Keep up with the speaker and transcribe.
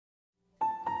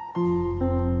Hello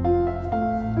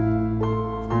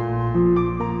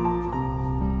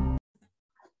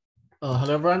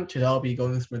everyone, today I'll be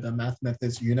going through the Math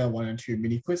Methods Unit 1 and 2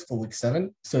 mini quiz for week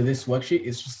 7. So this worksheet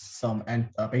is just some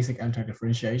basic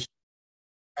anti-differentiation.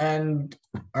 And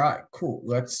all right, cool,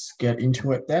 let's get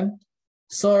into it then.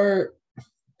 So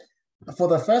for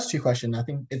the first two questions, I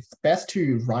think it's best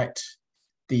to write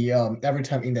the every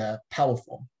term in the power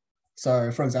form. So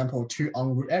for example, 2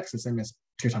 on root x is the same as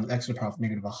 2 times x to the power of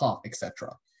negative a half,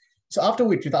 etc. So after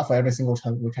we do that for every single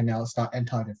term, we can now start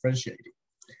anti-differentiating.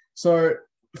 So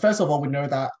first of all, we know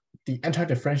that the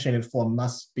anti-differentiated form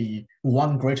must be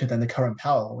 1 greater than the current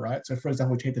power, right? So for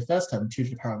example, we take the first term, 2 to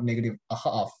the power of negative a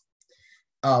half.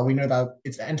 We know that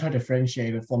its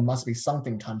anti-differentiated form must be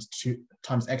something times 2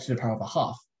 times x to the power of a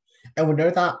half. And we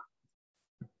know that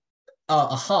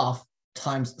a half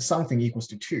times something equals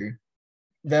to 2.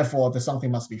 Therefore, the something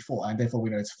must be 4, and therefore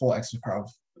we know it's 4x to the power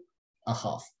of a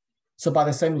half. So by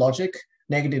the same logic,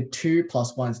 negative 2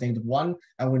 plus 1 is negative 1,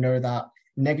 and we know that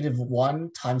negative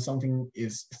 1 times something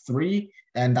is 3,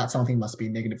 and that something must be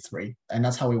negative 3. And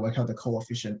that's how we work out the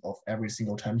coefficient of every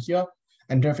single term here.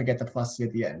 And don't forget the plus c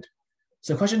at the end.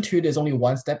 So question 2, there's only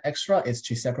one step extra, is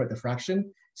to separate the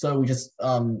fraction. So we just,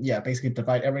 basically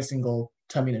divide every single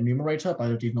term in the numerator by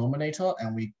the denominator,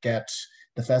 and we get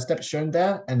the first step shown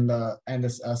there. And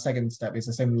the second step is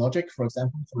the same logic. For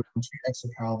example, 3 on 2x to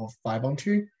the power of 5 on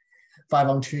 2. 5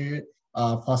 on 2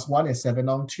 plus 1 is 7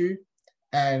 on 2.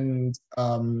 And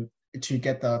to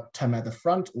get the term at the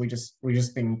front, we just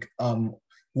think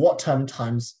what term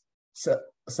times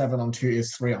 7 on 2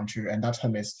 is 3 on 2, and that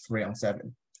term is 3 on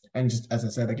 7. And just as I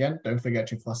said again, don't forget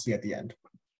to plus c at the end.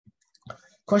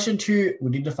 Question 2, we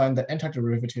need to find the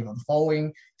antiderivative of the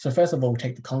following. So first of all, we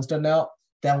take the constant out.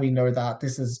 Then we know that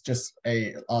this is just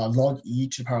a log e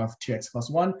to the power of 2x plus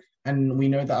 1. And we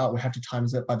know that we have to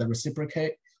times it by the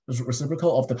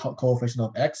reciprocal of the coefficient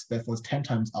of x. Therefore, it's 10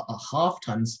 times a half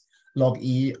times log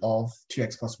e of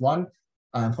 2x plus 1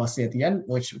 plus c at the end,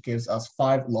 which gives us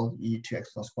 5 log e 2x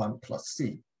plus 1 plus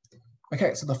c.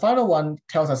 Okay, so the final one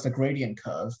tells us the gradient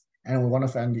curve, and we want to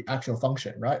find the actual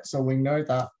function, right? So we know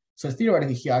that, so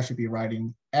theoretically here I should be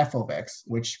writing f of x,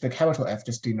 which the capital F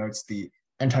just denotes the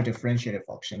anti-differentiated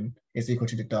function is equal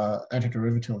to the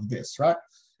antiderivative of this, right?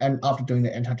 And after doing the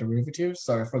antiderivative,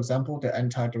 so for example, the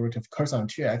antiderivative cosine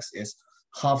 2x is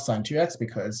half sine 2x,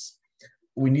 because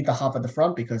we need the half at the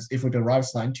front, because if we derive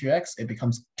sine 2x, it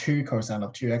becomes 2 cosine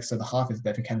of 2x, so the half is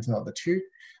there to cancel out the 2.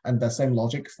 And the same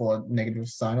logic for negative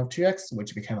sine of 2x,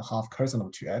 which became a half cosine of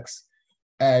 2x.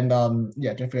 And don't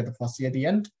forget the plus c at the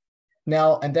end.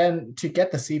 Now, and then to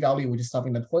get the c value, we just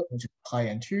substitute the point, which is pi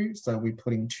and 2. So we're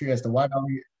putting 2 as the y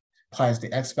value, pi as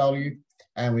the x value,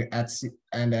 and we add c,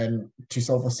 and then to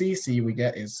solve for c we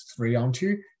get is 3 on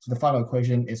 2. So the final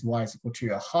equation is y is equal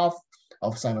to a half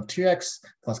of sine of 2x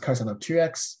plus cosine of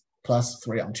 2x plus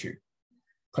 3 on 2.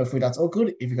 Hopefully that's all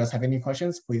good. If you guys have any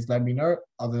questions, please let me know.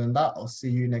 Other than that, I'll see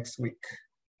you next week.